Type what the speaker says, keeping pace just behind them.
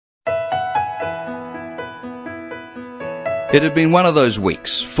It had been one of those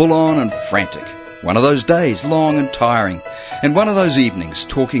weeks, full on and frantic. One of those days, long and tiring. And one of those evenings,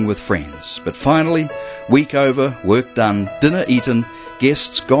 talking with friends. But finally, week over, work done, dinner eaten,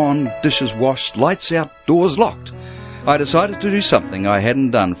 guests gone, dishes washed, lights out, doors locked. I decided to do something I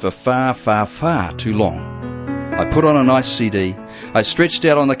hadn't done for far, far, far too long. I put on a nice CD. I stretched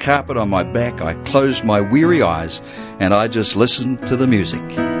out on the carpet on my back. I closed my weary eyes, and I just listened to the music.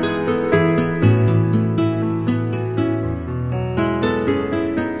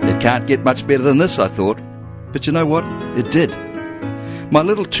 Can't get much better than this, I thought. But you know what? It did. My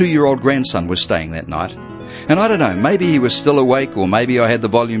little 2-year-old grandson was staying that night. And I don't know, maybe he was still awake or maybe I had the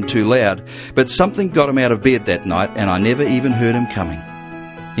volume too loud, but something got him out of bed that night and I never even heard him coming.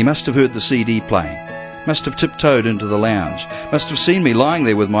 He must have heard the CD playing, must have tiptoed into the lounge, must have seen me lying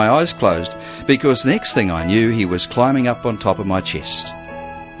there with my eyes closed, because next thing I knew he was climbing up on top of my chest.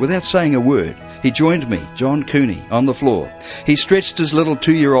 Without saying a word, he joined me, John Cooney, on the floor. He stretched his little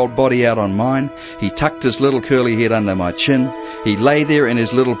 2-year-old body out on mine. He tucked his little curly head under my chin. He lay there in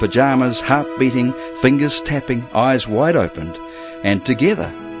his little pajamas, heart beating, fingers tapping, eyes wide opened. And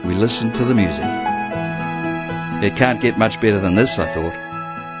together we listened to the music. It can't get much better than this, I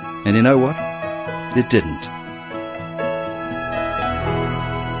thought. And you know what? It didn't.